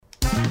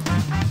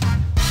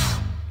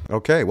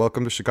Okay,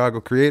 welcome to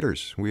Chicago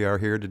Creators. We are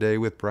here today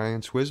with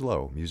Brian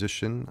Swislow,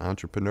 musician,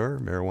 entrepreneur,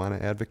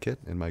 marijuana advocate,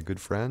 and my good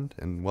friend.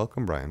 And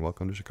welcome, Brian.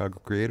 Welcome to Chicago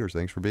Creators.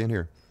 Thanks for being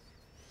here.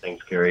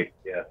 Thanks, Cary.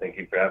 Yeah, thank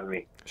you for having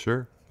me.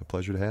 Sure, a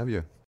pleasure to have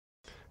you.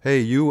 Hey,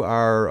 you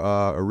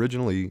are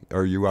originally,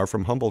 or you are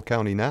from Humboldt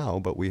County now,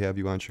 but we have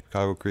you on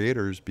Chicago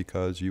Creators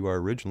because you are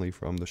originally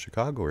from the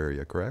Chicago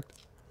area, correct?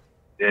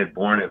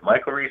 Born at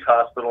Michael Reese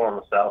Hospital on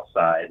the south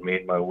side,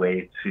 made my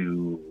way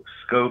to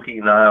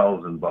Skokie,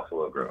 Niles, and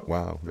Buffalo Grove.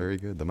 Wow, very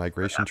good. The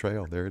migration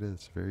trail, there it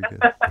is. Very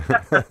good.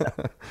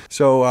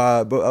 So,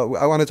 I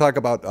want to talk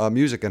about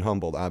music in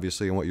Humboldt,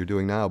 obviously, and what you're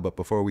doing now. But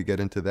before we get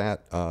into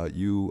that,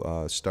 you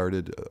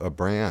started a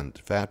brand.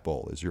 Fat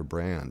Bowl is your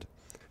brand.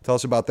 Tell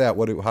us about that.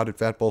 How did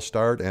Fat Bowl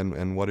start,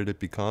 and what did it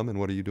become, and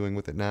what are you doing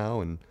with it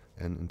now? And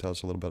tell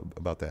us a little bit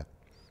about that.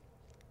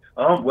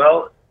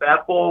 Well,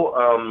 Fat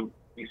Bowl,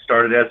 we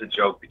started as a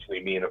joke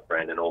between me and a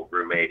friend, an old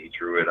roommate. He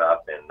drew it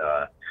up, and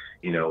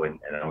and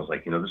I was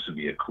like, this would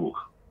be a cool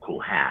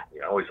hat.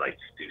 I always liked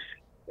to do,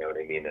 you know what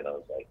I mean? And I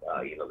was like,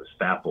 this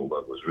Fat Bowl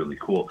logo was really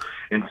cool.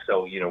 And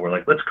so, we're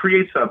like, let's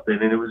create something.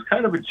 And it was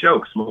kind of a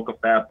joke, smoke a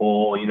Fat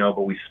Bowl,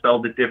 but we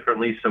spelled it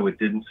differently, so it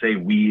didn't say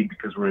weed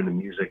because we're into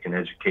music and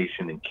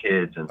education and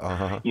kids and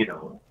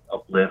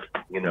uplift,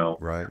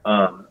 Right.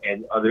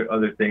 and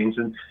other things.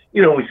 And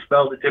we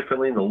spelled it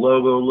differently, and the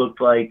logo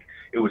looked like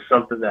it was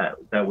something that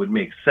would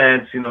make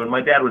sense. And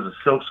my dad was a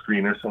silk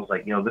screener, so I was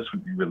like, this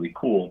would be really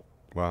cool.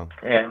 Wow.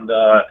 And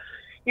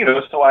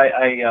so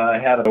I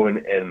had to go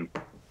and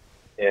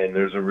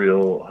there's a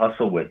real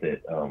hustle with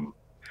it.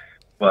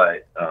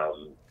 But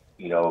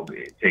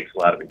it takes a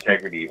lot of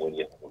integrity when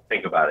you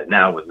think about it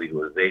now with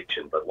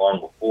legalization. But long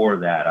before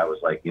that, I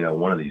was like,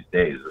 one of these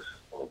days this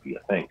will be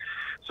a thing.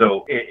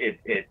 So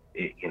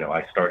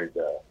I started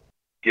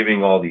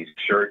giving all these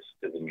shirts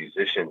to the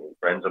musicians and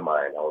friends of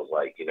mine. I was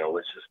like,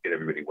 let's just get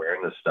everybody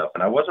wearing this stuff.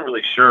 And I wasn't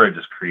really sure. I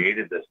just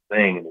created this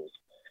thing. And it was,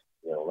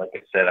 like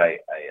I said,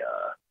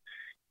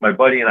 my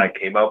buddy and I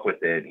came up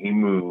with it. I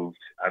moved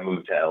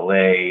to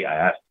LA. I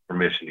asked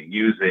permission to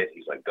use it.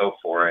 He's like, go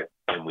for it.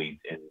 And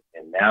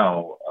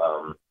now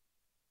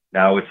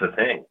it's a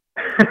thing.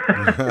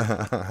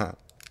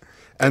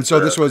 And so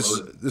this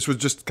was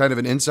just kind of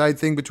an inside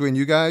thing between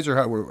you guys,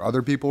 or were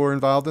other people were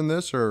involved in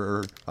this,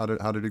 or how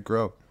did it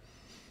grow?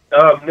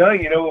 No,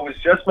 it was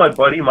just my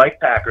buddy Mike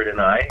Packard and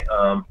I,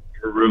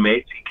 were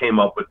roommates. He came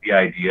up with the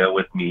idea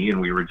with me, and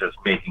we were just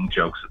making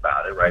jokes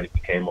about it. Right, it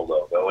became a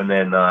logo, and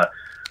then I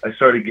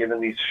started giving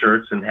these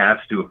shirts and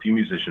hats to a few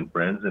musician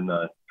friends. And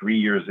 3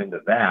 years into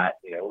that,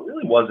 it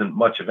really wasn't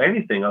much of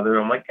anything other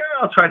than I'm like,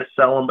 I'll try to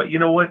sell them, but you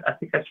know what? I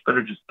think I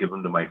better just give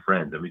them to my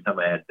friends every time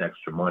I had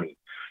extra money.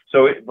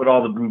 But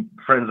all the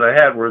friends I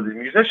had were the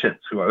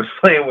musicians who I was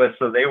playing with,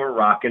 so they were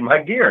rocking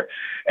my gear.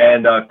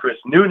 And Chris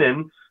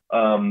Noonan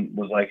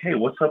was like, hey,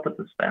 what's up with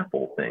this Fat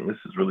Bowl thing? This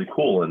is really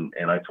cool. And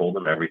I told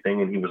him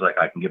everything, and he was like,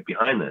 I can get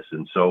behind this.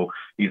 And so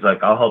he's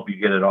like, I'll help you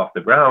get it off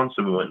the ground.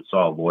 So we went and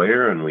saw a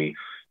lawyer, and we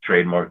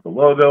trademarked the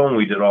logo, and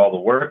we did all the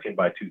work. And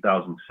by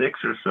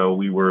 2006 or so,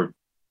 we were,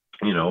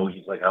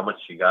 he's like, how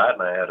much you got?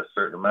 And I had a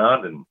certain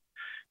amount, and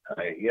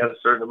he had a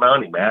certain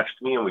amount. He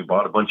matched me, and we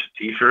bought a bunch of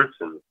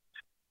T-shirts and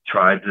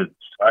tried to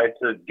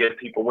get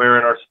people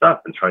wearing our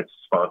stuff, and tried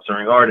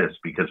sponsoring artists,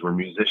 because we're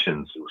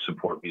musicians who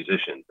support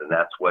musicians. And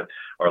that's what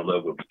our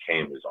logo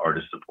became, is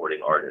artists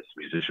supporting artists,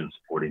 musicians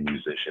supporting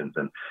musicians.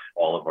 And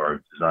all of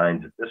our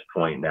designs at this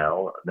point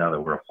now that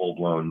we're a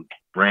full-blown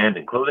brand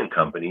and clothing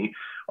company,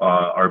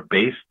 are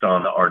based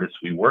on the artists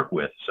we work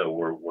with. So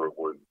we're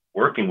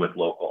working with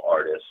local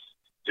artists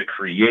to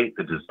create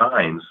the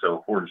designs. So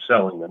if we're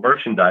selling the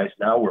merchandise,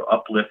 now we're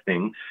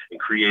uplifting and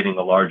creating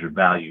a larger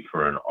value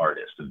for an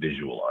artist, a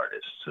visual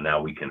artist. So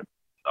now we can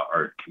the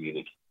art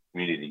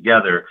community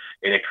together,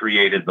 and it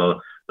created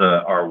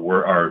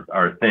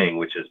our thing,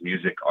 which is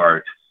music,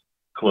 art,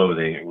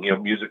 clothing,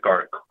 music,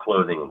 art,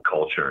 clothing, and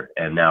culture.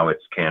 And now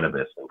it's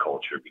cannabis and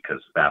culture,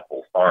 because Fat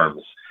Bowl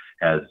Farms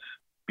has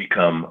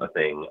become a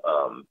thing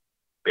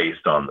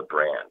based on the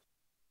brand.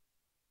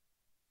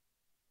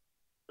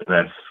 And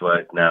that's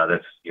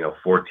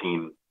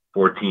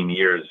 14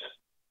 years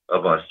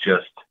of us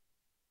just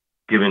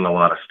giving a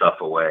lot of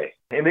stuff away.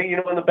 And then,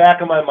 in the back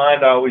of my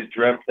mind, I always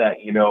dreamt that,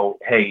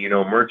 hey,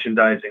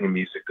 merchandising and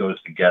music goes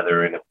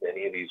together. And if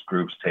any of these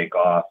groups take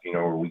off,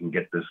 or we can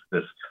get this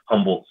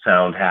Humboldt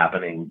sound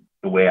happening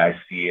the way I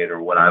see it,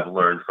 or what I've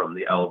learned from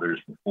the elders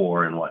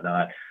before and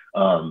whatnot,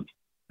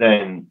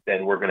 then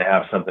we're going to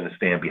have something to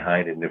stand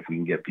behind it. And if we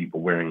can get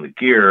people wearing the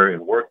gear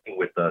and working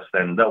with us,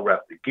 then they'll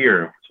rep the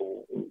gear.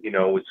 So,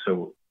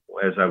 so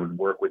as I would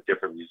work with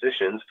different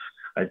musicians,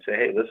 I'd say,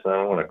 hey, listen, I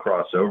don't want to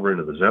cross over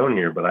into the zone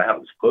here, but I have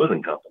this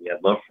clothing company.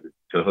 I'd love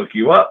to hook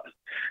you up.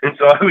 And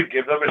so I would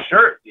give them a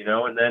shirt,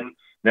 and then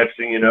next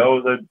thing you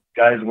know, the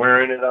guy's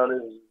wearing it on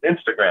his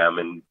Instagram,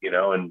 and,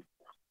 and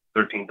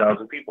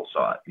 13,000 people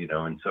saw it,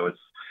 and so it's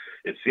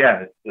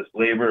this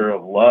labor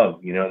of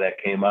love,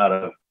 that came out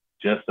of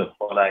just a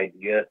fun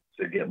idea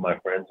to get my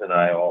friends and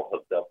I all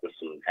hooked up with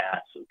some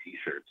hats and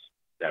T-shirts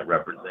that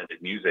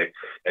represented music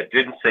that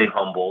didn't say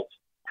Humboldt,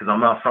 because I'm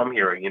not from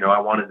here. You know, I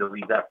wanted to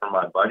leave that for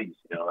my buddies.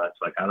 You know, that's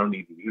like, I don't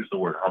need to use the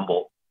word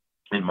Humboldt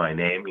in my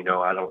name. You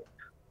know, I don't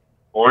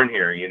born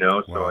here, you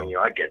know, so, Wow. you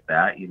know, I get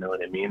that, you know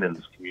what I mean? And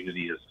this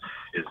community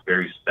is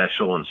very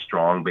special and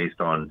strong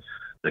based on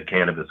the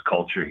cannabis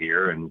culture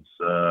here. And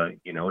it's,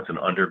 you know, it's an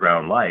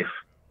underground life.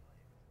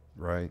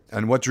 Right.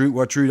 And what drew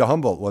you to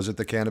Humboldt? Was it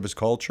the cannabis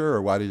culture,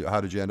 or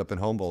how did you end up in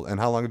Humboldt? And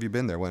how long have you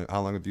been there?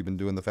 How long have you been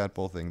doing the Fat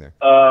Bull thing there?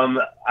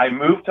 I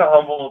moved to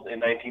Humboldt in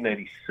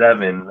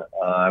 1997.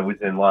 I was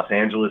in Los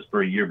Angeles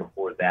for a year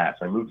before that.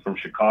 So I moved from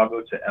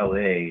Chicago to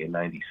LA in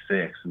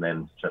 96. And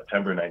then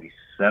September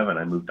 97,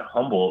 I moved to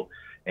Humboldt.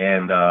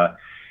 And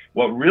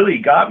what really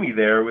got me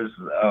there was,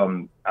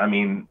 I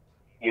mean,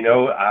 you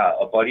know,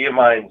 a buddy of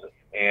mine's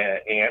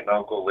aunt and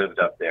uncle lived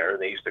up there.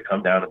 They used to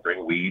come down and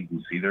bring weed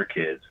and see their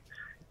kids.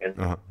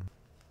 And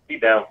be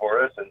down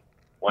for us. And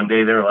one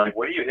day they're like,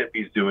 "What are you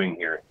hippies doing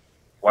here?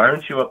 Why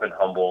aren't you up in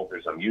Humboldt?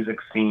 There's a music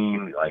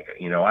scene. Like,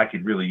 you know, I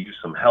could really use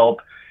some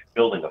help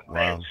building a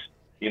fence." Wow.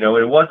 You know,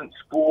 it wasn't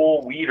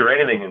school, weed, or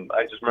anything. And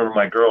I just remember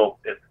my girl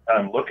at the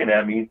time looking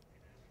at me,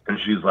 and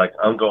she's like,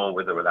 "I'm going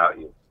with or without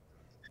you."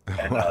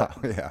 And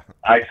yeah.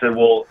 I said,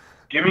 "Well,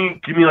 give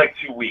me like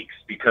 2 weeks,"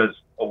 because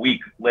a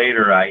week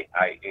later, I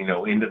you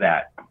know, into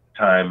that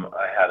time,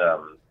 I had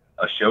a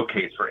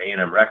showcase for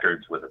A&M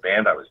Records with a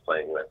band I was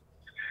playing with.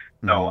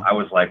 So I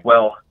was like,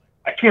 well,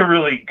 I can't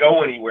really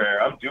go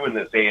anywhere. I'm doing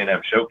this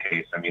A&M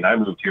showcase. I mean, I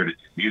moved here to do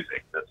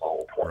music. That's the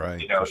whole point. Right,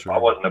 you know, sure. I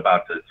wasn't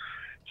about to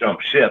jump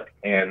ship.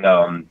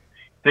 And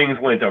things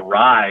went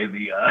awry.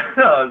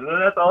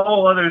 That's a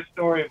whole other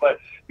story. But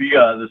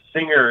the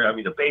singer, I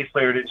mean, the bass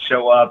player didn't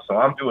show up. So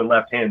I'm doing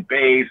left-hand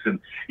bass. And,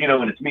 you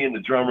know, and it's me and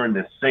the drummer and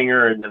the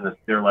singer. And then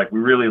they're like, "We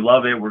really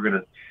love it. We're going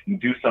to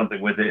do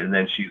something with it." And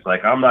then she's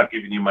like, "I'm not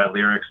giving you my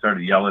lyrics,"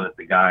 started yelling at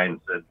the guy and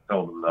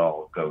told him,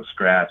 "No, go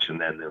scratch." And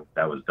then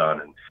that was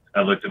done. And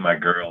I looked at my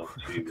girl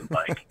and she was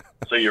like,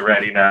 "So you're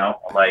ready now?"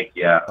 I'm like,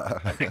 "Yeah,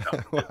 I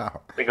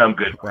think I'm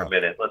good for a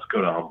minute. Let's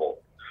go to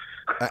Humboldt."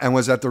 And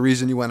was that the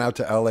reason you went out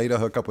to LA to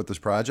hook up with this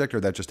project, or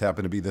that just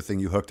happened to be the thing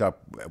you hooked up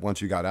once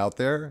you got out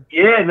there?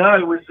 Yeah, no,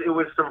 it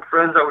was some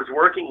friends I was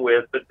working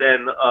with, but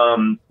then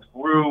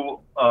through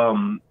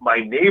my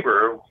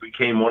neighbor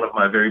became one of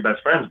my very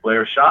best friends.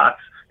 Blair Schatz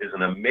is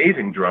an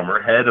amazing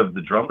drummer, head of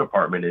the drum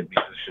department at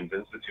Musicians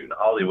Institute in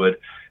Hollywood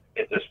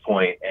at this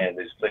point, and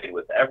has played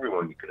with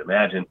everyone you could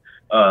imagine.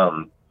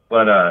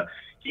 But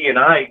he and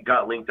I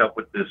got linked up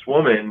with this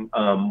woman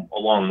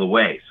along the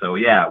way. So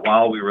yeah,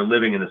 while we were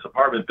living in this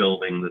apartment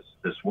building,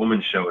 this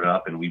woman showed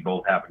up, and we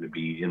both happened to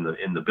be in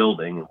the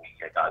building, and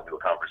we got into a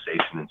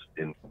conversation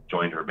and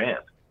joined her band.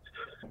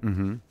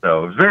 Mm-hmm.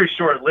 So it was very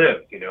short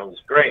lived. You know, it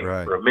was great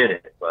for a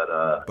minute,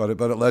 but it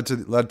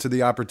led to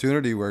the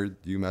opportunity where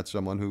you met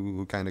someone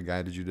who kind of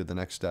guided you to the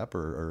next step,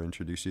 or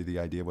introduced you to the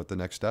idea of what the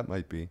next step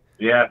might be.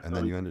 Yeah, and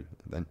then you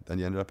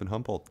ended up in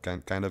Humboldt.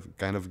 Kind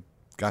of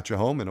got you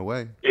home in a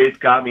way. It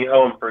got me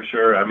home for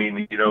sure. I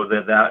mean, you know,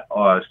 that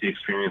the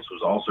experience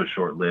was also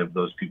short lived.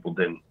 Those people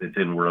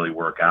didn't really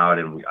work out,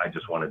 and I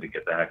just wanted to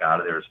get the heck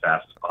out of there as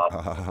fast as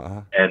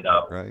possible. And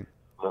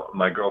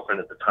my girlfriend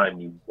at the time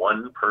knew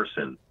one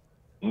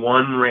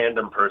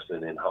random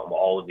person in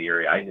all of the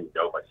area. I knew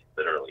nobody,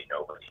 literally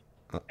nobody.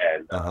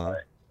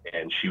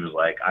 And she was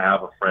like, "I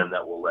have a friend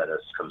that will let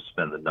us come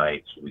spend the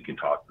night so we can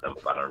talk to them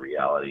about our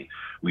reality."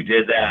 We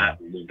did that.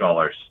 We moved all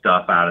our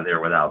stuff out of there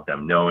without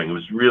them knowing. It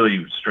was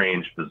really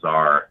strange,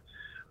 bizarre,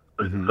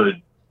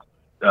 hoodwood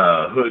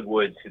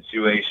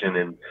situation.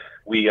 And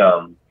we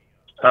found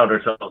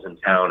ourselves in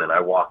town, and I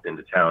walked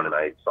into town, and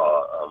I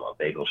saw a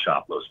bagel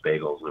shop, Los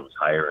Bagels, and it was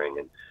hiring.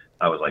 And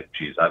I was like,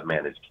 "Geez, I've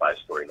managed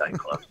 5-story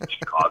nightclubs in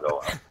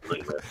Chicago. I'm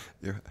doing this."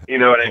 You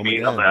know what I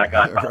mean? I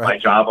got my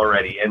job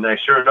already. And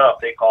sure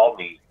enough, they called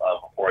me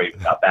before I even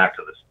got back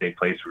to the state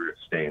place we were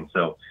staying.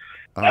 So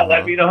that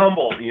led me to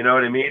Humboldt, you know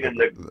what I mean? And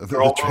the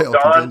girl moved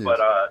on, but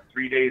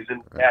 3 days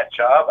into that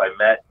job, I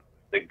met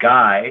the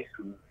guy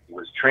who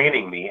was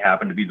training me,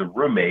 happened to be the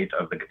roommate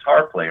of the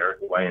guitar player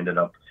who I ended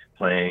up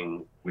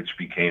playing, which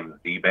became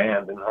the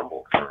band in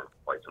Humboldt for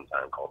quite some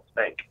time, called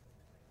Stank.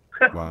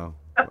 Wow.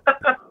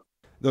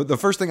 The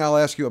first thing I'll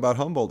ask you about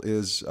Humboldt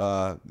is,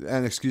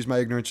 and excuse my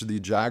ignorance of the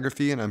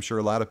geography, and I'm sure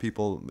a lot of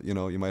people, you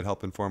know, you might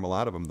help inform a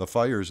lot of them, the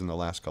fires in the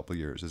last couple of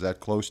years. Is that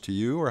close to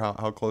you, or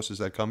how close is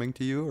that coming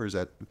to you? Or is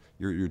that,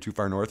 you're too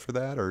far north for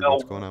that, or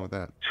what's going on with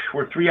that?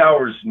 We're 3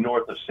 hours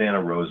north of Santa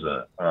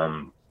Rosa,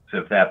 so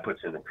if that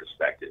puts it in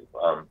perspective.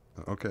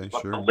 Okay,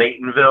 sure.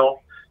 Laytonville,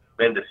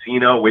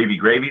 Mendocino, Wavy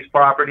Gravy's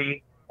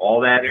property,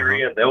 all that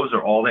area, those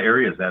are all the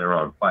areas that are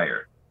on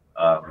fire.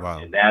 Wow.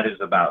 And that is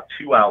about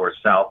 2 hours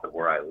south of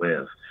where I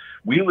live.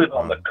 We live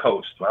on the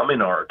coast. I'm in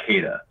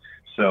Arcata,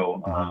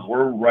 so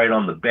we're right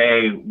on the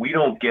bay. We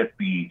don't get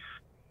the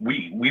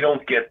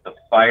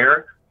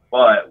fire,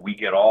 but we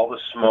get all the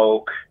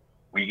smoke.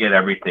 We get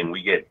everything.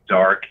 We get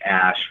dark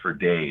ash for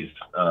days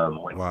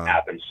when it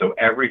happens. So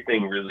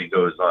everything really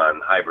goes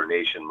on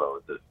hibernation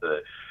mode.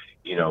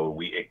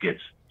 It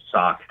gets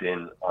socked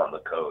in on the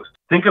coast.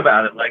 Think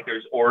about it like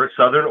there's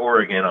Southern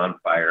Oregon on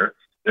fire.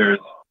 There's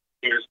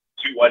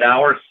 1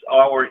 hour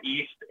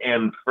east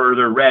and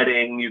further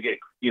Reading. You get,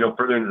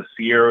 further into the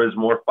Sierras,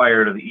 more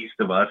fire to the east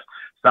of us.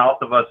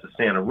 South of us is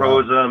Santa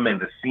Rosa,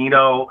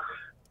 Mendocino,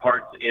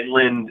 parts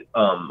inland,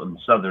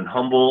 southern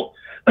Humboldt.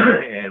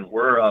 And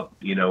we're up,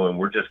 and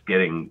we're just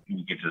you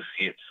can just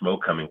see it,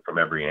 smoke coming from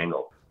every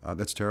angle.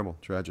 That's terrible,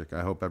 tragic.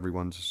 I hope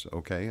everyone's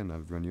okay, and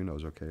everyone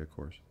is okay, of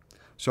course.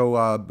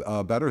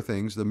 So, better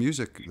things. The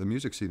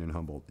music scene in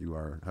Humboldt, you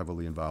are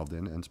heavily involved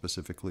in, and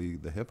specifically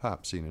the hip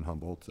hop scene in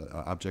Humboldt.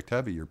 Object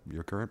Heavy,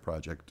 your current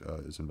project,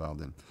 is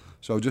involved in.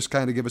 So, just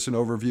kind of give us an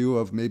overview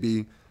of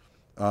maybe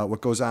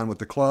what goes on with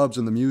the clubs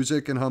and the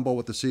music in Humboldt,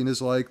 what the scene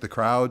is like, the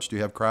crowds. Do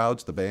you have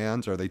crowds? The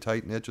bands, are they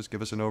tight knit? Just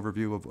give us an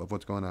overview of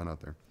what's going on out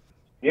there.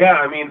 Yeah,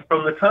 I mean,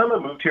 from the time I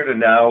moved here to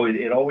now,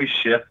 it always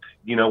shifts.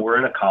 We're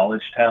in a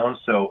college town,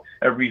 so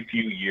every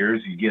few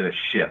years you get a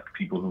shift.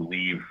 People who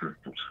leave for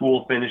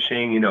school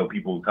finishing,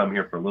 people who come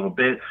here for a little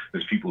bit.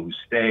 There's people who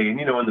stay, and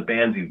the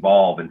bands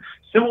evolve. And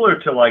similar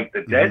to like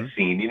the Dead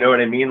scene, you know what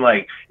I mean?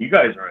 Like you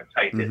guys are a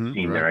tight knit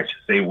scene there. I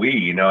should say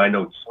we. I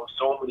know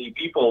so many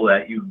people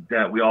that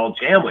we all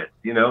jam with.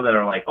 That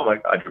are like, oh my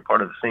God, you're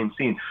part of the same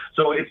scene.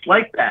 So it's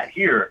like that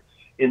here,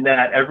 in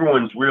that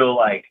everyone's real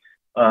like.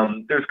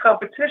 There's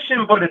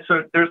competition, but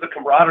there's a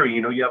camaraderie.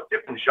 You have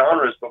different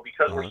genres, but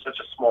because we're such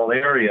a small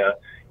area,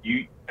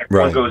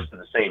 everyone goes to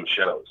the same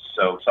shows.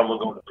 So someone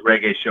goes to the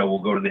reggae show, we'll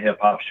go to the hip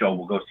hop show,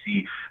 we'll go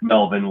see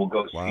Melvin, we'll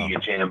go see a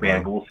jam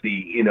band, we'll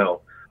see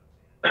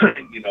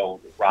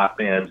rock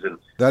bands and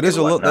that is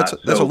a little that's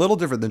a little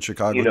different than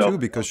Chicago too,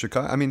 because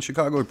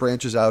Chicago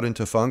branches out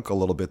into funk a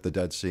little bit, the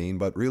Dead scene,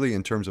 but really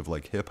in terms of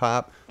like hip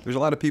hop, there's a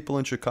lot of people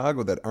in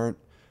Chicago that aren't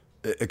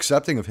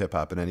accepting of hip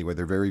hop in any way.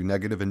 They're very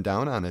negative and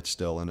down on it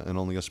still, and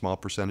only a small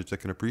percentage that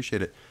can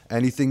appreciate it.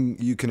 Anything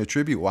you can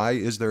attribute? Why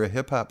is there a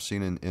hip hop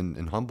scene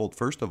in Humboldt,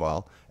 first of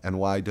all, and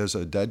why does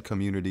a Dead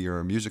community or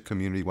a music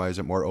community, why is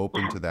it more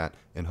open to that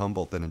in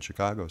Humboldt than in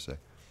Chicago, say?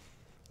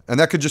 And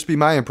that could just be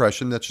my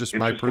impression. That's just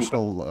my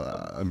personal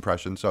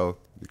impression. So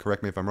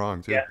correct me if I'm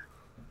wrong too. Yeah.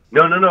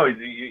 No.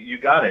 You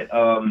got it.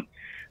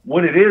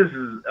 What it is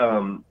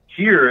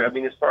here. I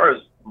mean, as far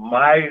as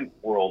my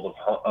world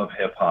of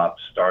hip hop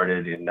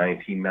started in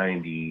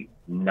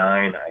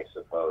 1999, I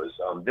suppose.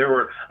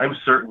 I'm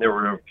certain there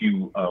were a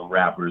few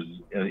rappers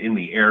in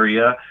the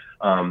area.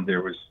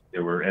 There were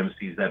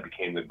MCs that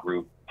became the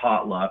group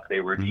Potluck.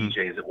 They were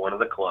DJs at one of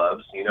the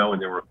clubs, and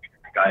there were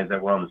guys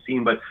that were on the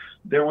scene, but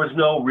there was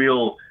no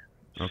real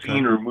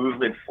scene or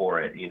movement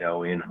for it.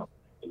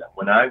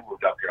 When I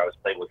moved up here, I was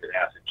playing with an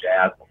acid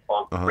jazz,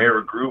 funk,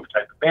 rare groove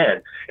type of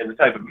band, and the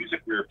type of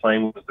music we were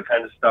playing was the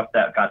kind of stuff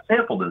that got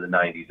sampled in the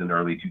 90s and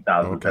early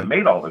 2000s that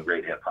made all the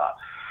great hip hop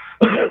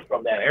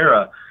from that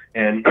era.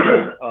 And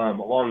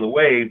along the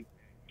way,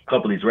 a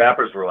couple of these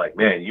rappers were like,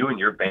 "Man, you and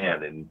your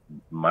band and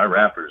my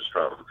rappers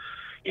from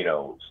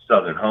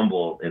Southern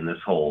Humboldt and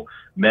this whole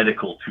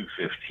medical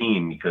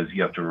 215," because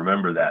you have to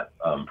remember that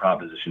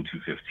Proposition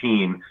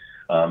 215,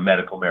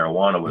 medical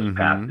marijuana was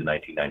passed in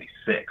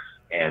 1996.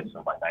 And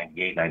so by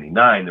 98,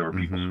 99, there were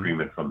people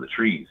screaming from the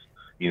trees,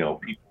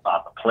 people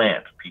about the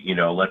plant,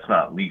 let's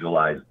not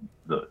legalize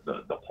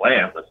the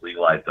plant, let's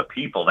legalize the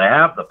people that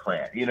have the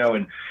plant,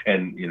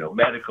 and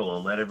medical,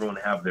 and let everyone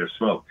have their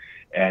smoke.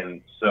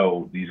 And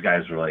so these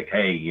guys were like,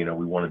 hey,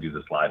 we want to do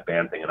this live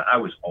band thing. And I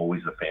was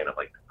always a fan of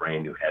like the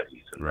Brand New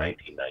Heavies in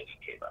 1990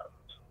 came out.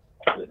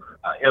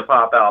 A hip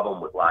hop album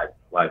with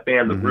live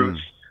band, The Roots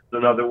is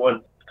another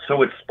one.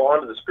 So it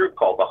spawned this group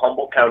called the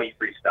Humboldt County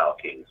Freestyle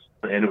Kings.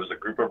 And it was a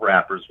group of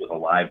rappers with a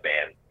live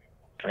band,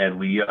 and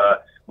we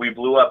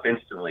blew up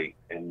instantly,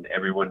 and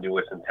everyone knew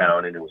us in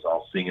town, and it was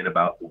all singing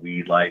about the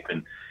weed life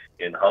in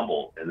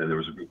Humboldt. And then there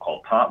was a group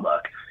called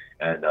Potluck,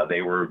 and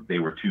they were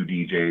two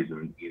DJs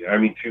and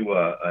two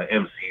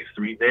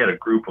MCs. They had a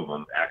group of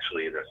them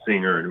actually, and a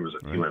singer, and there was a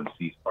few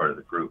MCs part of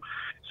the group.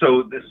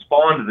 So this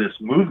spawned this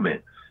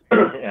movement,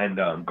 and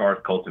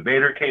Garth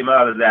Cultivator came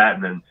out of that,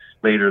 and then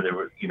later there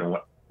were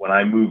when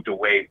I moved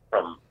away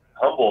from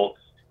Humboldt.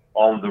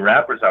 All of the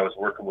rappers I was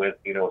working with,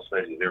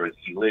 especially there was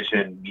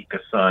Elysian, Mika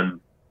Sun.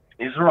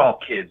 These were all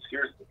kids.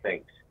 Here's the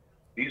thing.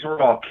 These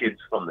were all kids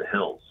from the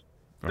hills.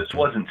 This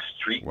wasn't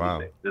street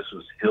music. This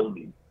was hill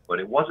music. But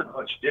it wasn't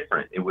much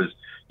different. It was,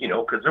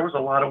 because there was a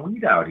lot of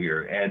weed out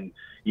here. And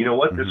you know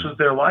what? This was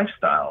their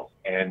lifestyle.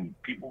 And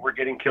people were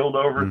getting killed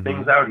over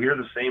things out here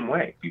the same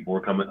way. People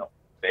were coming up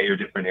from Bay or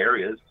different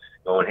areas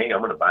going, hey, I'm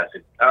going to buy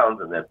 50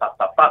 pounds. And then pop,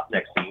 pop, pop,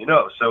 next thing you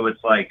know. So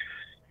it's like,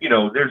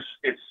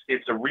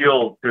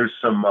 there's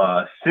some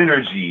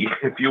synergy,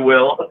 if you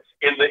will,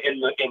 in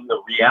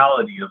the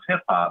reality of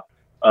hip hop.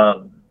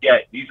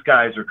 Yet these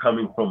guys are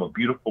coming from a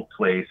beautiful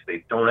place.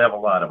 They don't have a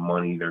lot of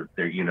money. They're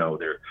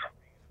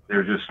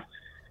just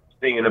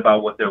thinking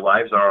about what their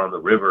lives are on the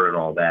river and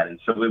all that. And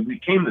so it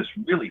became this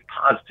really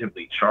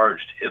positively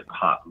charged hip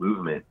hop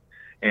movement.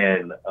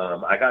 And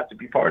I got to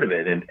be part of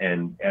it.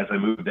 And as I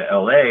moved to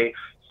LA,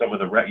 some of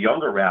the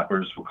younger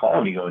rappers were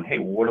calling me going, hey,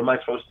 what am I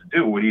supposed to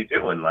do? What are you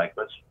doing? Like,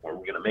 are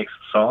we going to make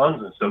some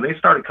songs? And so they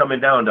started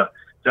coming down to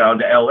down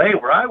to LA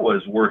where I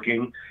was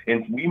working,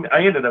 and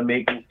I ended up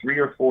making 3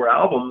 or 4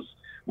 albums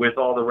with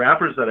all the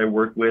rappers that I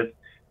worked with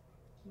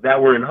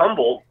that were in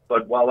Humboldt,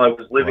 but while I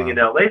was living in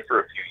LA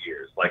for a few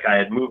years. Like I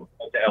had moved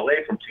to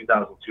LA from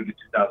 2002 to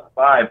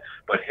 2005,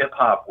 but hip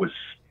hop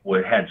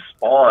had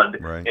spawned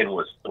and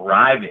was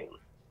thriving.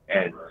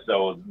 And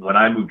so when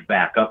I moved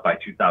back up by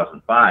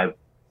 2005,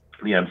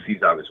 the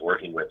MCs I was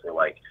working with were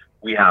like,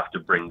 we have to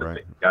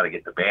got to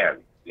get the band,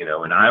 you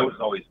know. And I was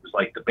always, it was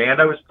like the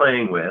band I was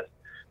playing with,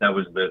 that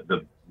was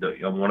the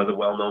one of the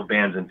well-known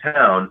bands in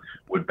town,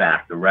 would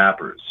back the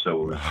rappers.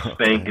 So it was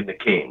Spank and the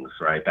Kings,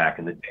 right, back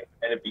in the day.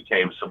 And it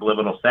became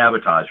Subliminal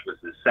Sabotage, was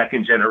the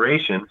second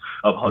generation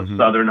of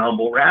Southern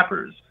Humboldt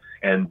rappers.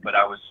 But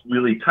I was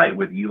really tight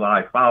with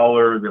Eli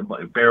Fowler,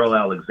 Beryl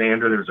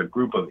Alexander. There's a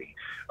group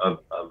of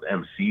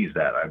MCs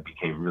that I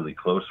became really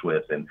close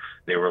with, and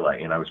they were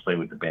like, and I was playing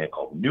with the band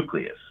called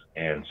Nucleus.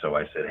 And so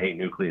I said, hey,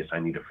 Nucleus, I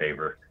need a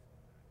favor.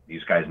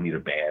 These guys need a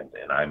band,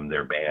 and I'm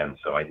their band,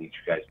 so I need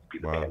you guys to be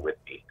the band with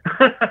me.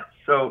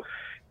 So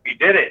we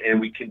did it, and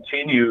we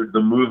continued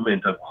the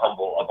movement of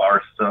Humboldt, of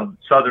our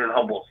Southern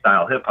Humboldt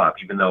style hip hop,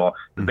 even though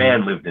the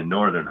band lived in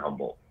Northern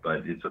Humboldt,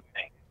 but it's a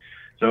thing.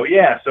 So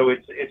yeah, so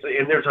it's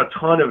and there's a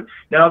ton of,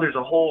 now there's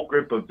a whole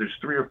group of, there's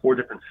 3 or 4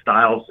 different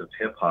styles of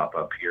hip hop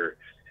up here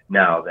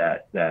now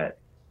that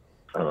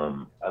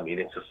I mean,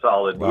 it's a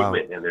solid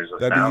movement, and there's a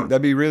sound.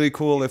 That'd be really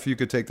cool if you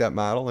could take that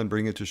model and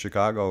bring it to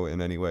Chicago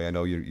in any way. I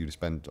know you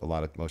spend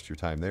most of your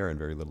time there and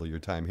very little of your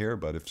time here,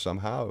 but if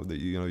somehow that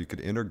you could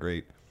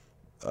integrate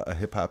a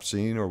hip hop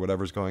scene or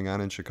whatever's going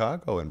on in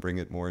Chicago and bring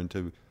it more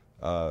into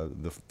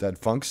that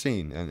funk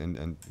scene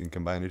and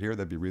combine it here,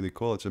 that'd be really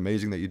cool. It's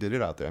amazing that you did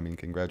it out there. I mean,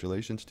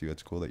 congratulations to you.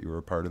 It's cool that you were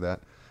a part of that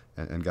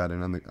and got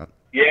in on the.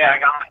 Yeah,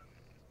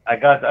 I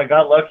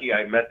got lucky.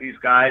 I met these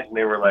guys, and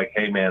they were like,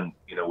 "Hey, man,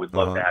 we'd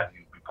love to have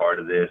you be part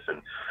of this."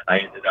 And I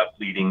ended up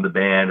leading the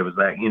band. It was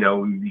like,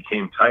 we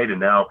became tight, and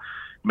now,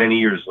 many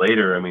years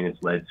later, I mean,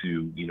 it's led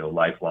to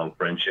lifelong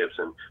friendships,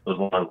 and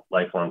those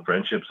lifelong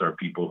friendships are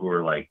people who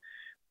are like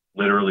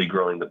literally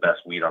growing the best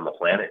weed on the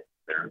planet.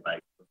 They're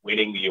like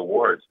winning the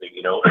awards.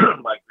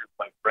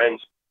 My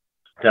friends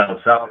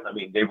down south, I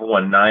mean, they've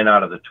won 9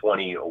 out of the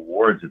 20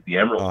 awards at the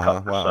Emerald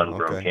Cup for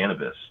sun-grown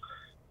cannabis.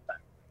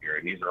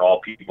 These are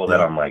all people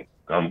that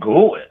I'm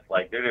cool with.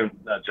 Like, they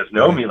didn't just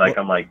know me. Like,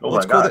 I'm like, oh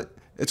my God.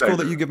 It's cool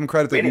that you give them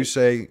credit that you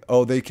say,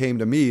 oh, they came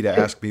to me to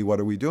ask me, what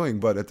are we doing?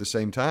 But at the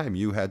same time,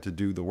 you had to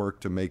do the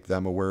work to make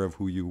them aware of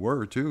who you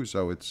were too.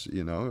 So it's,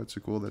 it's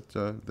cool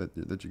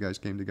that you guys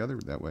came together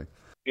that way.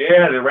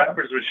 Yeah, the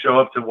rappers would show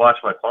up to watch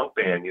my funk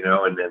band,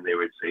 and then they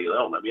would say,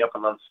 oh, let me up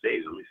on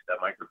stage, let me see that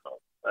microphone.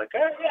 Like,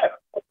 yeah,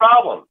 no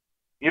problem.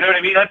 You know what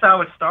I mean? That's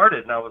how it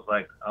started. And I was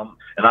like,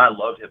 and I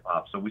loved hip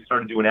hop. So we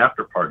started doing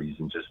after parties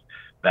and just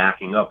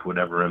backing up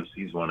whatever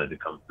MCs wanted to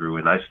come through.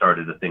 And I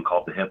started a thing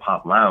called the Hip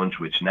Hop Lounge,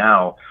 which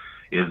now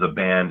is a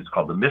band. It's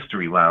called the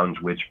Mystery Lounge,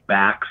 which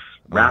backs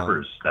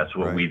rappers. That's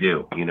what we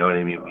do. You know what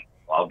I mean?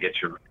 I'll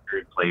get your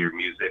record, play your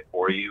music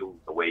for you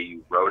the way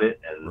you wrote it,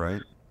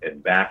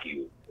 and back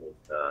you.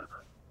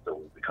 So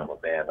we become a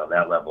band on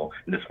that level.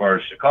 And as far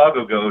as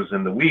Chicago goes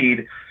and the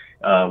weed,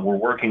 we're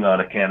working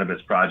on a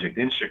cannabis project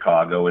in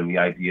Chicago, and the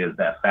idea is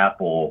that Fat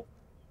Bowl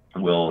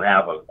will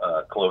have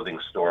a clothing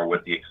store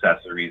with the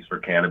accessories for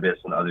cannabis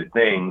and other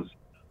things,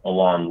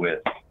 along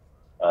with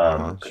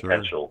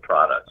potential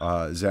products.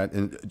 Is that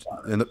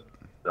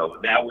so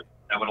that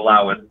would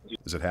allow us.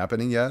 Is it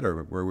happening yet,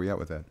 or where are we at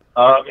with that?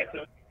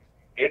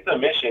 It's a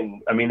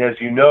mission. I mean, as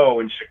you know,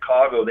 in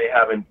Chicago,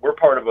 we're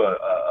part of a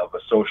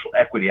social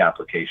equity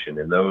application,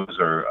 and those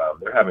are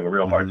they're having a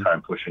real hard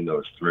time pushing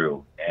those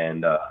through.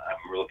 And I'm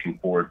looking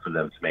forward for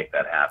them to make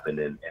that happen.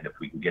 And if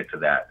we can get to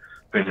that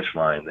finish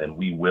line, then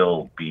we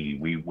will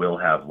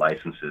have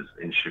licenses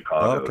in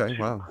Chicago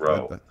to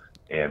grow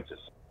and to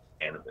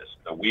cannabis.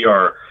 So we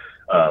are.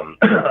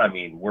 I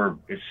mean,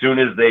 as soon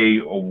as they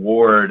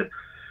award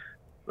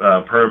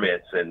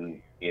permits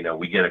and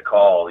we get a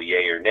call,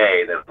 yay or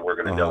nay, then we're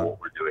going to know what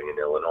we're doing in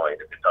Illinois.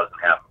 And if it doesn't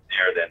happen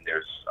there, then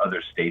there's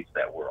other states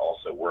that we're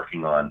also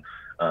working on.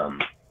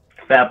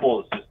 Fat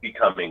Bowl is just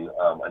becoming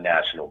a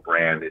national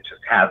brand. It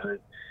just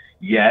hasn't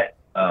yet.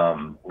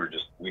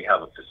 We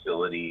have a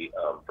facility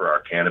for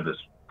our cannabis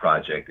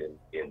project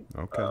in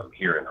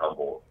here in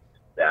Humboldt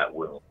that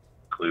will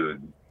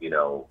include,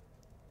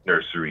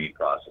 nursery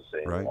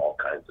processing, all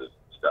kinds of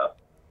stuff.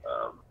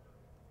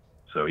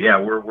 So yeah,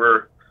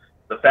 we're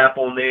the Fat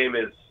Bowl name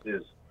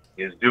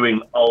is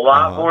doing a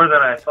lot more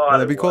than I thought.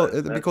 It'd be cool.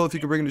 It'd be cool if you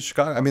could bring it to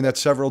Chicago. I mean, that's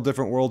several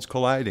different worlds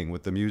colliding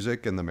with the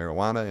music and the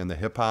marijuana and the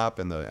hip hop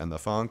and the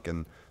funk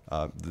and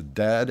the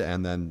dead,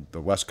 and then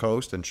the West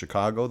Coast and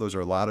Chicago. Those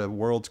are a lot of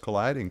worlds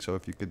colliding. So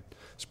if you could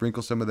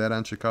sprinkle some of that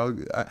on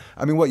Chicago,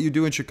 I mean, what you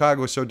do in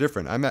Chicago is so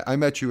different. I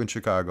met you in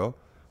Chicago,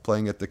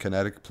 playing at the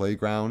Kinetic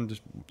Playground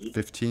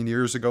 15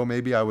 years ago,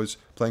 maybe. I was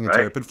playing in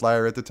Terrapin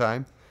Flyer at the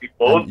time. And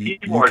both you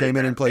keyboard came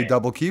in and played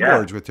double Yeah.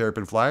 keyboards with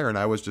Terrapin Flyer, and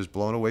I was just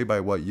blown away by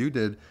what you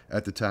did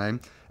at the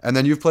time. And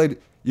then you've played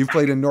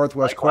in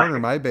Northwest Likewise. Corner,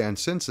 my band,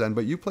 since then.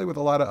 But you play with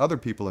a lot of other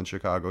people in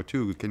Chicago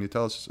too. Can you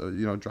tell us,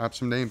 drop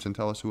some names and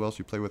tell us who else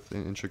you play with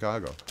in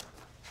Chicago?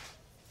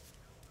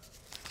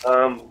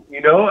 To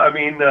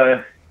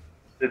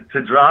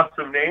drop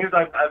some names,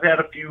 I've had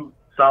a few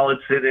solid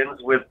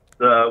sit-ins with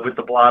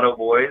the Blotto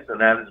Boys,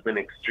 and that has been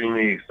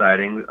extremely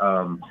exciting.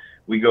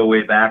 We go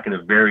way back in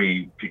a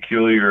very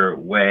peculiar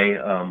way.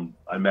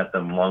 I met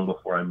them long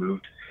before I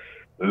moved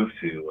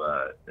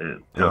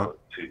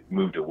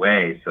moved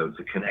away, so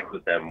to connect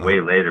with them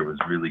way later was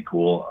really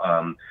cool.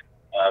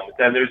 But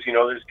then there's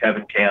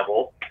Kevin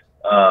Campbell.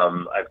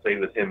 I played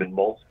with him in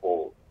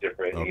multiple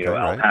different,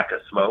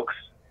 Alpaca Smokes,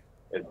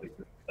 and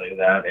play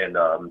that. And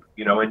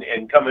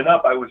and coming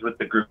up, I was with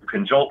the group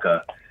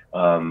Conjolka.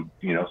 So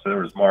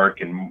there was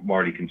Mark and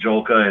Marty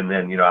Conjolka, and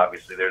then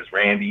obviously there's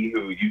Randy,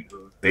 who's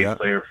bass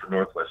player for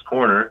Northwest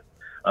Corner,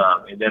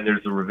 and then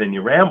there's the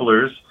Ravinia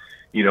Ramblers.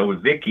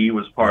 Vicky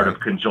was part of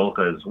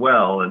Conjolka as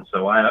well, and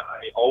so I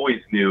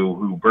always knew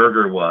who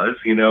Berger was,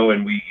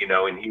 and we,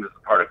 and he was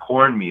part of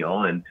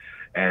Cornmeal,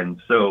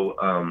 and so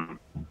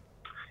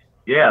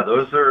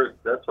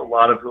that's a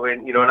lot of who,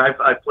 and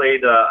I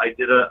played, I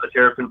did a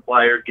Terrapin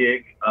Flyer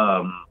gig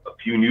a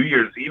few New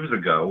Year's Eves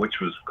ago, which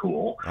was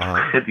cool,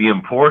 at the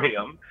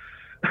Emporium,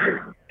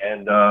 and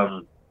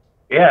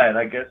and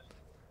I guess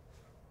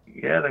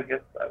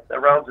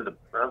that rounds it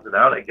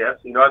out. I guess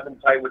I've been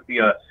tight with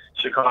the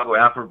Chicago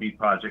Afrobeat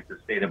project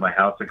that stayed at my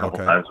house a couple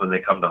times when they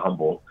come to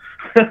Humboldt.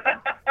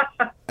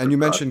 And you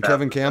mentioned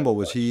Kevin Campbell.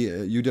 Was he?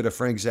 You did a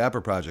Frank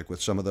Zappa project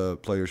with some of the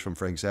players from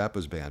Frank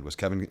Zappa's band. Was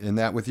Kevin in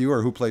that with you,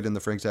 or who played in the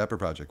Frank Zappa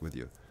project with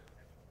you?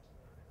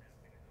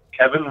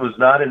 Kevin was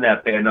not in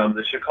that band.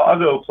 The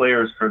Chicago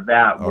players for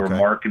that were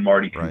Mark and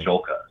Marty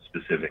Conjolka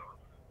specifically.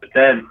 But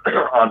then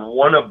on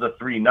one of the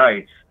 3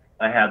 nights,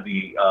 I had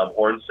the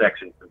horn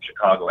section from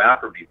Chicago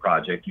Afrobeat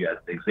project. You had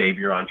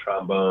Xavier on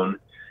trombone,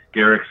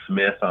 Garrick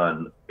Smith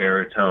on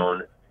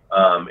baritone,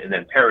 and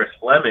then Paris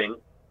Fleming,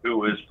 who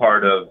was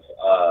part of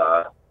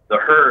the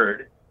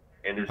Herd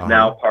and is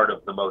now part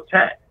of the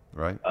Motet.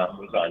 Right.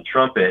 Was on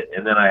trumpet,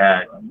 and then I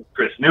had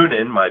Chris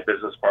Noonan, my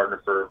business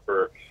partner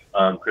for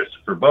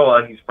Christopher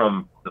Boa. He's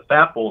from the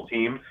Fat Bowl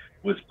team,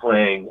 was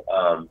playing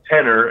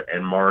tenor,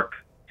 and Mark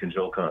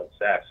Conjolka on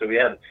sax. So we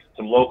had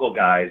some local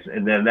guys,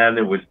 and then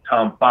it was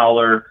Tom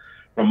Fowler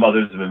from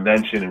Mothers of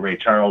Invention and Ray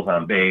Charles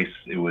on bass.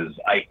 It was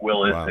Ike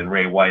Willis and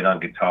Ray White on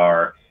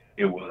guitar.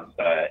 It was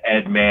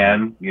Ed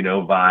Mann,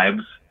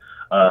 vibes,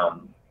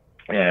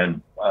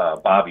 and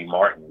Bobby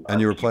Martin. And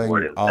you were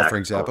playing all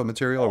Frank Zappa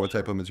material, or what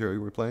type of material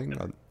you were playing?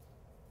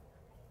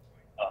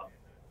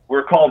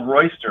 We're called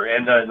Royster,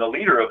 and the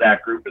leader of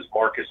that group is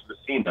Marcus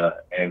Messina,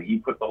 and he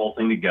put the whole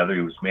thing together.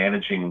 He was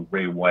managing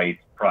Ray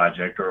White's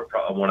project, or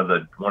one of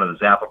the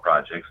Zappa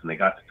projects, and they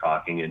got to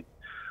talking, and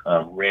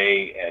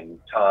Ray and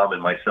Tom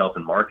and myself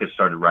and Marcus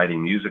started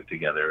writing music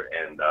together,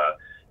 and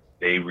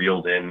they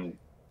reeled in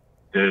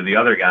the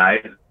other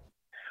guys. It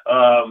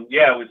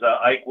was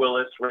Ike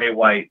Willis, Ray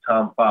White,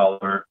 Tom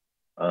Fowler,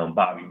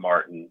 Bobby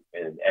Martin,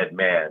 and Ed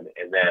Mann,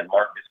 and then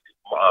Marcus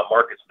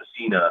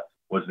Messina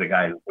was the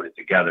guy who put it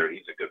together.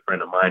 He's a good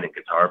friend of mine and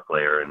guitar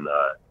player, and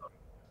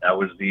that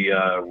was the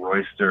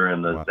Royster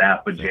and the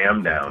Zappa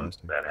jam down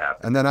that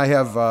happened. And then I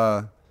have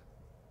a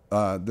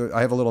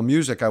little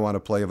music I want to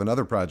play of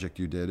another project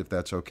you did, if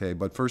that's okay.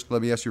 But first,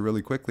 let me ask you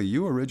really quickly.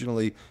 You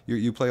originally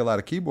you play a lot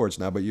of keyboards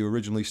now, but you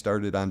originally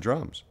started on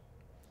drums.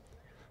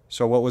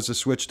 So what was the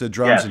switch to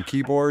drums and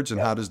keyboards,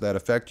 and how does that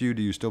affect you?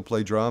 Do you still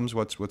play drums?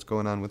 What's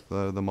going on with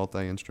the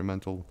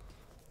multi-instrumental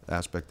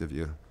aspect of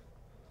you?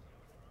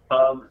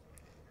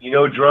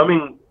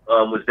 Drumming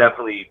was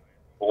definitely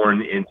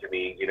born into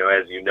me,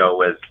 as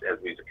as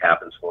music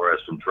happens for us,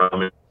 from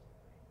drumming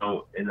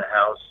in the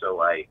house.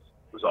 So I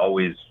was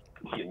always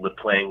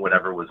playing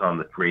whatever was on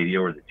the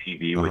radio or the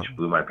TV, which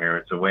blew my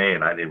parents away,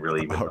 and I didn't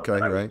really even know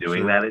I was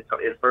doing that at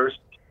first.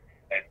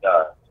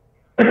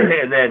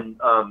 And then,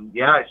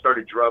 I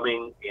started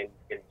drumming in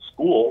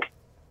school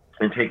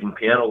and taking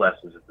piano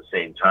lessons at the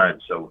same time.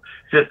 So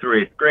 5th or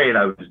 8th grade,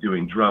 I was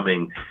doing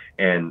drumming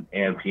and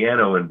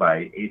piano. And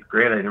by 8th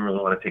grade, I didn't really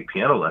want to take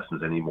piano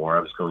lessons anymore. I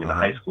was going to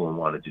high school and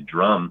wanted to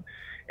drum.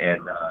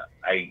 And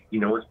I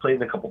was playing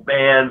in a couple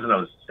bands, and I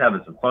was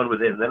having some fun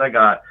with it. And then I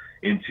got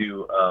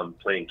into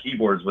playing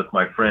keyboards with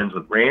my friends.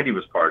 With Randy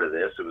was part of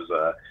this. It was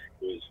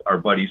our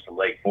buddies from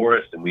Lake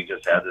Forest, and we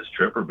just had this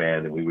tripper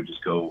band, and we would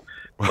just go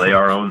play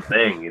our own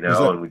thing,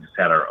 and we just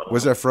had our own.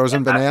 Was that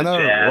Frozen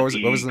Banana? What was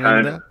the name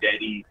of that?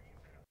 Steady.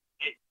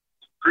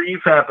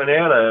 Pre-Fat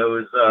Banana, it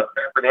was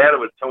Fat Banana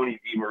with Tony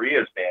D.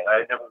 Maria's band.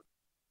 I never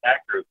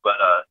that group, but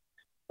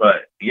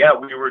we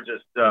were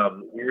just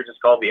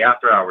called the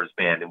After Hours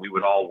Band, and we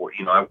would all,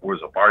 I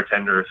was a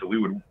bartender, so we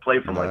would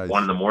play from like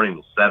 1 a.m.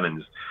 till 7,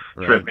 just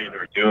tripping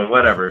or doing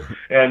whatever,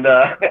 and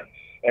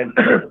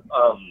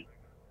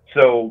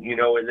so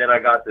and then I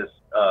got this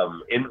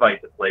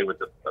invite to play with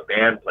a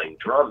band playing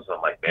drums. I'm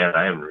like, man,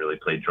 I haven't really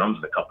played drums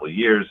in a couple of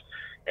years,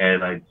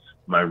 and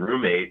my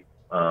roommate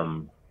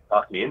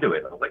talked me into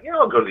it. I was like, yeah,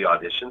 I'll go to the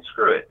audition.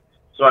 Screw it.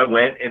 So I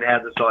went and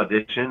had this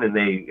audition, and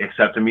they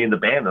accepted me in the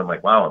band. I'm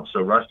like, wow, I'm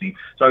so rusty.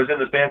 So I was in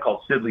this band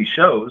called Sibley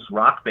Shows,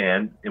 rock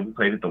band, and we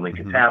played at the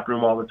Lincoln Tap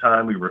Room all the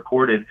time. We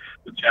recorded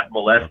with Jeff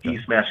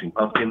Molesky, Smashing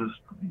Pumpkins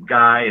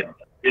guy. And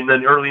in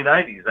the early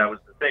 90s, that was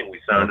the thing. We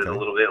sounded a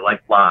little bit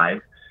like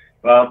live.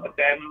 But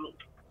then,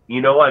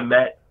 I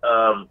met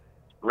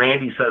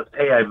Randy says,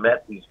 hey, I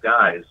met these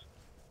guys,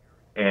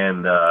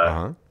 and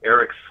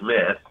Eric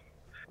Smith,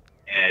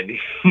 and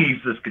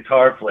he's this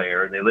guitar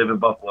player, and they live in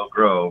Buffalo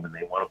Grove, and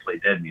they want to play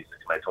Dead music.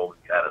 And I told him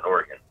he had an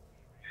organ.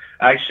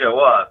 I show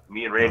up,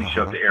 me and Randy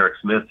show up to Eric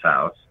Smith's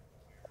house,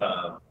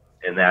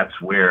 and that's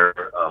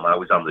where I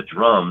was on the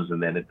drums.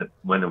 And then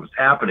when it was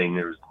happening,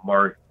 there was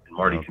Marty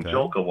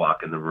Konjolka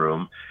walk in the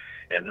room,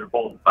 and they're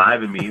both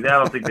vibing me. I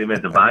don't think they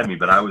meant to vibe me,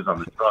 but I was on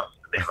the drums.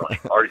 And they were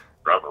like, Marty's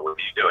the drummer, what are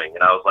you doing?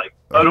 And I was like,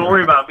 oh, don't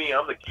worry about me,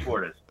 I'm the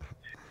keyboardist.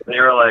 And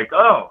they were like,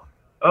 oh,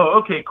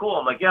 okay, cool.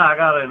 I'm like, yeah, I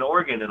got an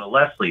organ and a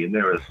Leslie. And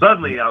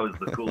suddenly I was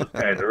the coolest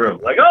guy in the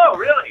room. Like, oh,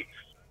 really?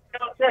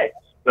 Okay.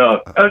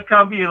 So I was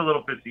kind of being a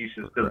little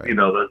facetious because, those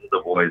are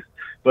the boys.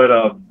 But,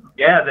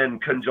 then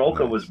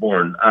Konjolka was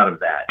born out of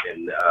that.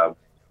 And the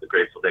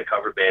Grateful Dead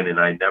cover band, and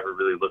I never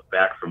really looked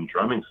back from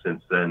drumming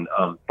since then.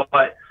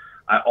 But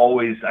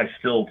I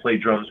still play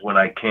drums when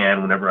I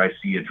can. Whenever I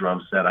see a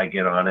drum set, I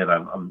get on it.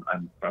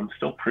 I'm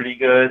still pretty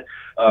good.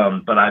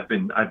 But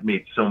I've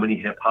made so many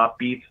hip hop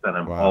beats that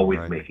I'm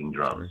always making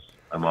drums.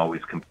 I'm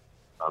always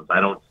I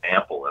don't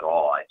sample at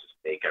all. I just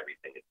make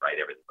everything and write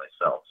everything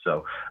myself.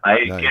 So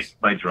I get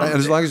my drums. And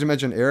as long as you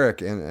mention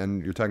Eric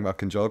and you're talking about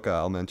Konjolka,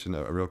 I'll mention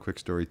a real quick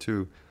story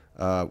too.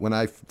 When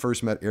I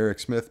first met Eric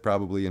Smith,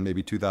 probably in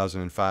maybe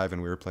 2005,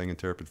 and we were playing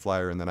Intrepid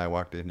Flyer, and then I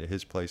walked into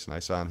his place and I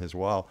saw on his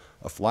wall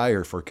a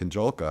flyer for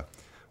Konjolka,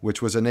 which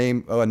was a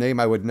name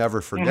I would never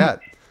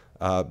forget,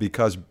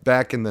 because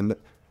back in the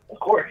Of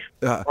course.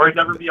 Or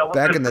never be alone.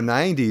 Back in the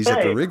 90s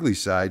at the Wrigley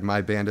side,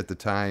 my band at the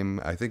time,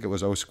 I think it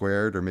was O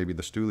Squared or maybe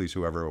the Stoolies,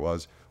 whoever it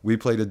was, we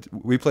played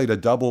a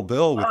double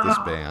bill with this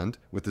band,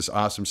 with this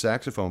awesome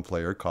saxophone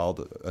player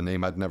called, a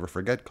name I'd never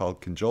forget,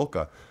 called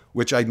Konjolka,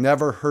 which I'd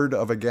never heard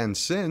of again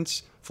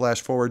since.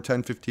 Flash forward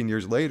 10, 15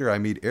 years later, I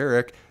meet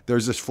Eric.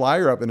 There's this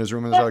flyer up in his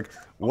room, and I was like,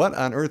 what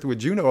on earth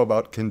would you know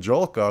about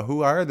Konjolka?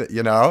 Who are they,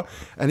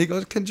 And he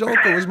goes,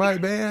 Konjolka was my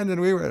band, and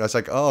I was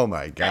like, oh,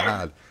 my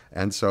God.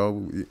 And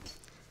so...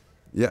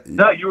 Yeah.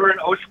 No, you were in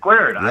O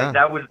Squared. Yeah.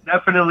 That was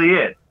definitely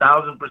it.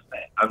 1,000%.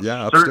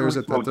 I'm certain we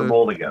smoked them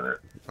all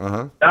together.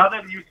 Uh-huh. Now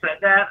that you said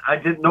that, I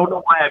didn't know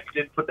why I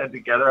didn't put that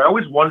together. I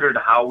always wondered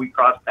how we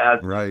crossed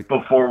paths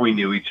before we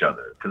knew each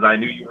other, because I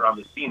knew you were on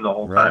the scene the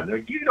whole time. They're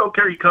like, do you know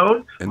Cary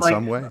Cohen? In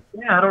some way.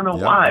 Yeah, I don't know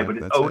why, but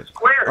it's O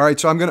Squared. All right,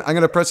 so I'm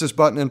gonna press this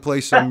button and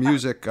play some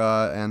music,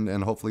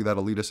 and hopefully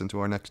that'll lead us into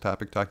our next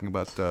topic, talking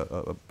about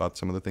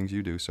some of the things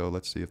you do. So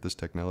let's see if this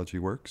technology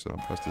works. So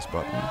I'll press this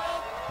button,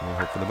 and we'll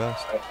hope for the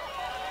best.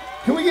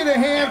 Can we get a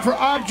hand for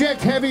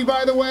Object Heavy,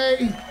 by the way?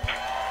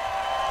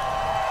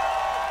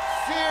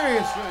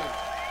 Seriously.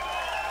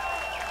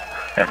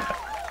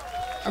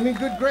 I mean,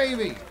 good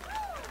gravy.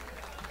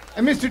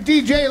 And Mr.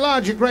 DJ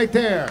Logic right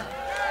there.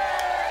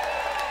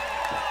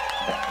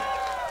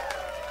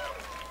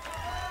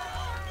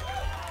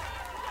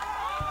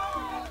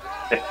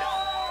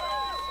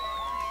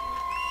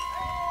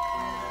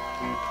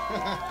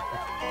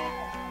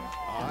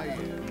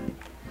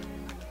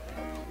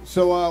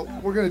 So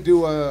we're going to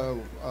do a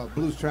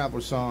Blues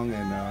Traveler song,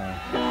 and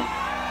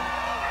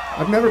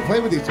I've never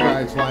played with these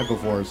guys live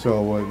before,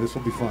 so this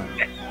will be fun.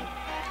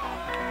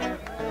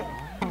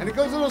 And it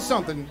goes a little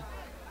something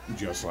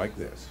just like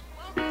this.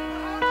 All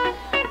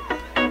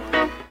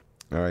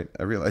right,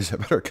 I realize I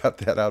better cut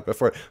that out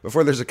before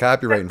there's a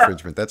copyright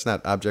infringement. That's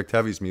not Object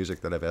Heavy's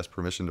music that I've asked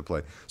permission to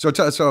play. So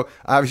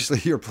obviously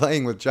you're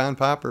playing with John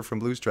Popper from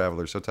Blues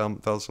Traveler, so tell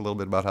us a little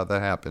bit about how that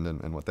happened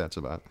and what that's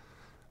about.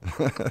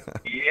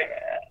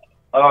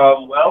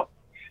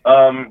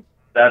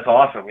 That's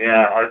awesome.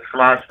 Yeah,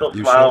 I still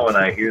smile when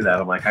I hear that.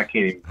 I'm like, I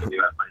can't even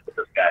believe I played with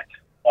this guy.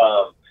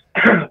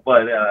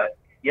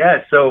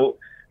 So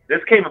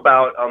this came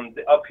about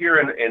up here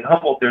in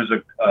Humboldt. There's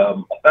a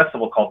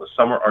festival called the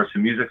Summer Arts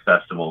and Music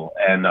Festival,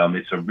 and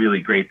it's a really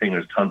great thing.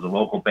 There's tons of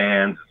local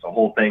bands. It's a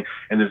whole thing,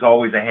 and there's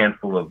always a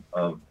handful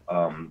of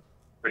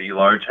pretty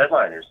large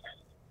headliners.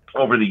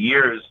 Over the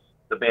years,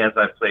 the bands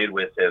I've played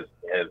with have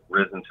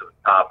risen to the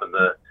top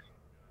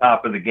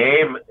of the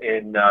game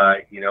in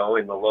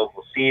in the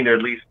local scene, or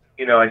at least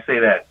I say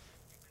that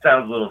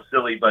sounds a little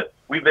silly, but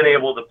we've been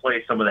able to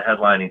play some of the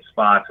headlining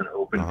spots and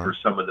open for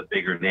some of the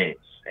bigger names.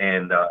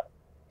 And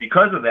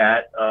because of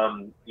that,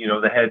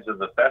 the heads of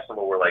the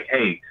festival were like,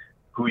 "Hey,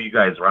 who are you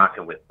guys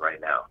rocking with right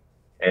now?"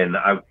 And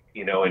and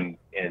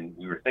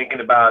we were thinking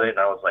about it, and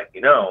I was like,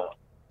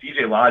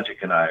 DJ Logic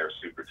and I are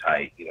super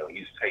tight.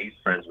 He's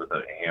friends with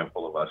a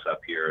handful of us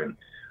up here, and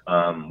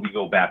we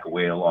go back a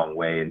long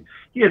way. And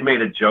he had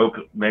made a joke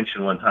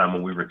mention one time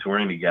when we were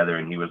touring together,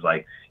 and he was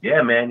like,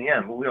 yeah, man,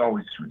 we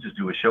just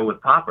do a show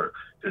with Popper,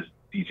 because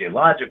DJ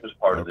Logic was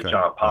part of the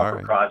John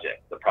Popper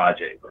project, the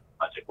Project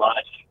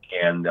Logic.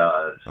 and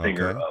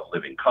singer Okay. of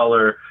Living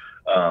Color.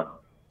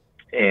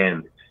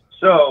 And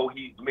so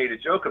he made a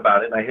joke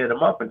about it, and I hit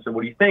him up and said,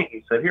 "What do you think?"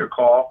 He said, "Here,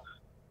 call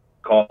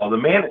the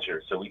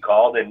manager." So we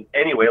called, and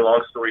anyway,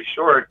 long story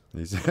short,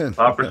 He's in.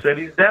 Popper said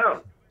he's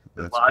down.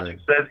 The That's Logic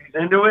great. says he's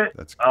into it.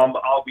 That's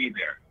I'll be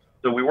there.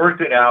 So we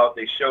worked it out.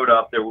 They showed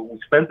up. We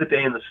spent the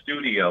day in the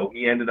studio.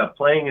 He ended up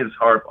playing his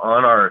harp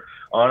on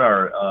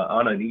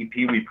an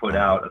EP we put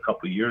out a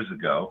couple of years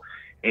ago,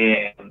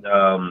 and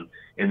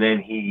then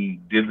he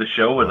did the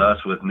show with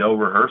us with no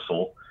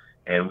rehearsal,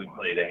 and we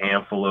played a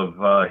handful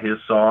of his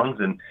songs.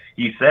 And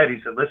he said,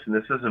 "Listen,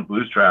 this isn't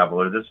Blues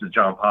Traveler. This is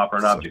John Popper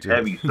and Object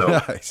Heavy. So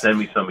Nice. send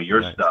me some of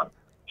your Nice. stuff."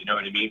 You know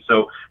what I mean?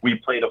 So we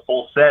played a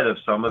full set of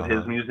some of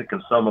his music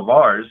and some of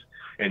ours,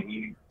 and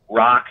he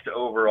rocked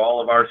over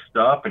all of our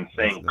stuff and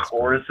sang That's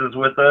choruses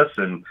with us.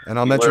 And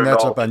I'll he mention learned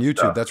that's all up on this YouTube.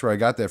 stuff. That's where I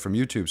got that from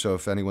YouTube. So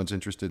if anyone's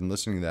interested in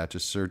listening to that,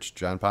 just search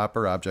John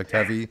Popper, Object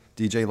Heavy,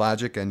 DJ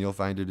Logic, and you'll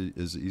find it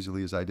as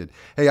easily as I did.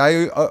 Hey,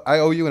 I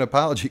owe you an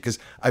apology because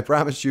I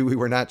promised you we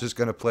were not just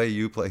going to play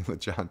you playing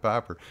with John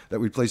Popper, that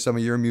we'd play some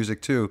of your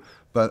music too.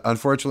 But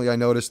unfortunately, I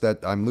noticed that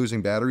I'm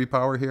losing battery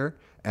power here.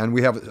 And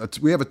we have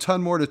a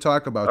ton more to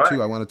talk about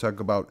too. I want to talk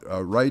about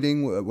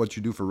writing, what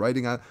you do for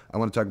writing. I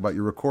want to talk about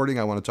your recording.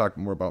 I want to talk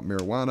more about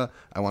marijuana.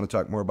 I want to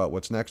talk more about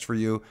what's next for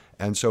you.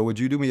 And so would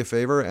you do me a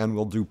favor and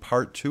we'll do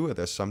part 2 of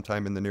this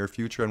sometime in the near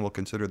future, and we'll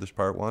consider this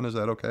part 1. Is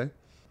that okay?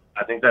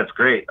 I think that's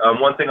great.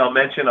 One thing I'll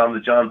mention on the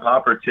John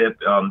Popper tip,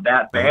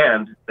 that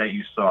band that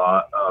you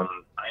saw,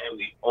 I am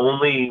the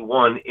only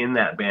one in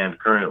that band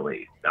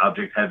currently.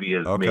 Object Heavy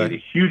has made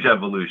a huge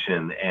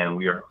evolution, and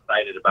we are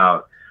excited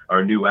about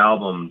our new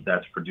album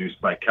that's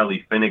produced by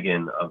Kelly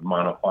Finnegan of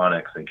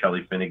Monophonics and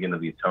Kelly Finnegan of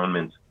The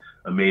Atonement's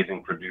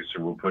amazing producer.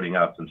 We're putting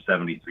out some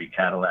 73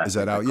 Cadillacs. Is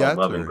that out yet?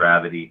 Love and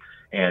Gravity.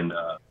 And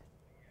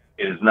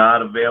it is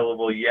not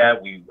available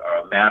yet.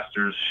 Our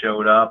masters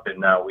showed up, and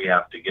now we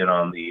have to get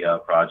on the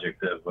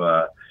project of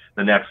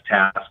the next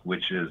task,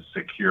 which is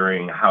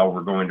securing how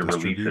we're going to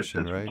release it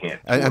since right? we can't.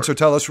 And so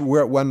tell us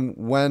when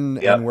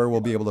and where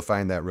we'll be able to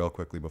find that real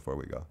quickly before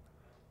we go.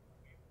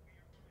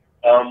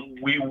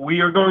 We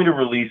are going to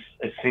release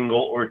a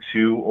single or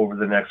two over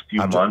the next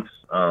few months.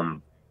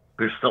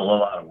 There's still a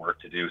lot of work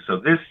to do. So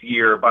this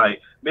year, by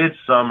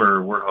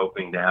midsummer, we're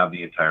hoping to have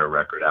the entire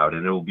record out,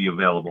 and it will be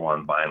available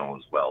on vinyl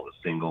as well. The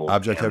single.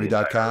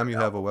 ObjectHeavy.com. You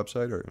have a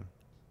website, or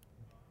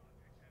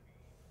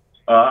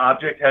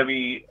Object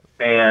Heavy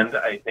Band,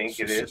 I think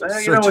it is. It's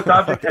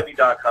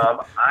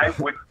ObjectHeavy.com. I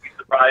wouldn't be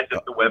surprised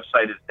if the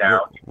website is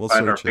down. We'll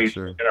find our search it,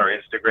 Facebook and our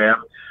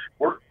Instagram.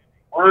 We're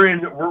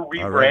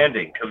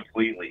rebranding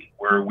completely,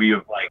 where we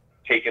have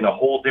taken a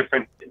whole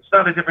different. It's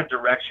not a different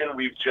direction.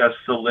 We've just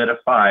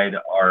solidified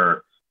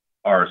our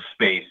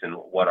space and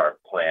what our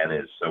plan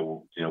is.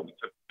 So we took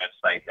the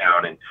website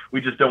down, and we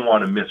just don't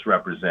want to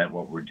misrepresent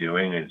what we're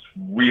doing. It's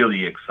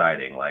really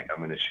exciting. I'm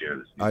going to share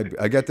this.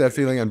 I get that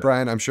feeling, and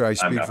Brian, I'm sure I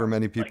speak for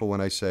many people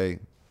when I say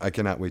I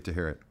cannot wait to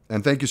hear it.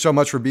 And thank you so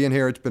much for being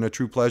here. It's been a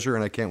true pleasure,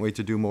 and I can't wait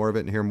to do more of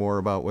it and hear more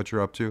about what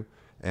you're up to.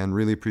 And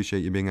really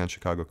appreciate you being on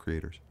Chicago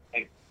Creators.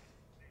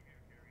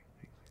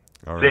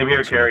 All right, Same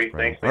here, Cary.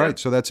 Thanks, man. All right,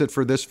 so that's it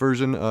for this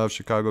version of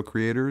Chicago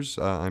Creators.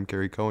 I'm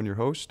Cary Cohen, your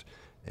host,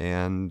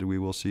 and we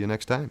will see you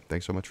next time.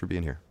 Thanks so much for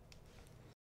being here.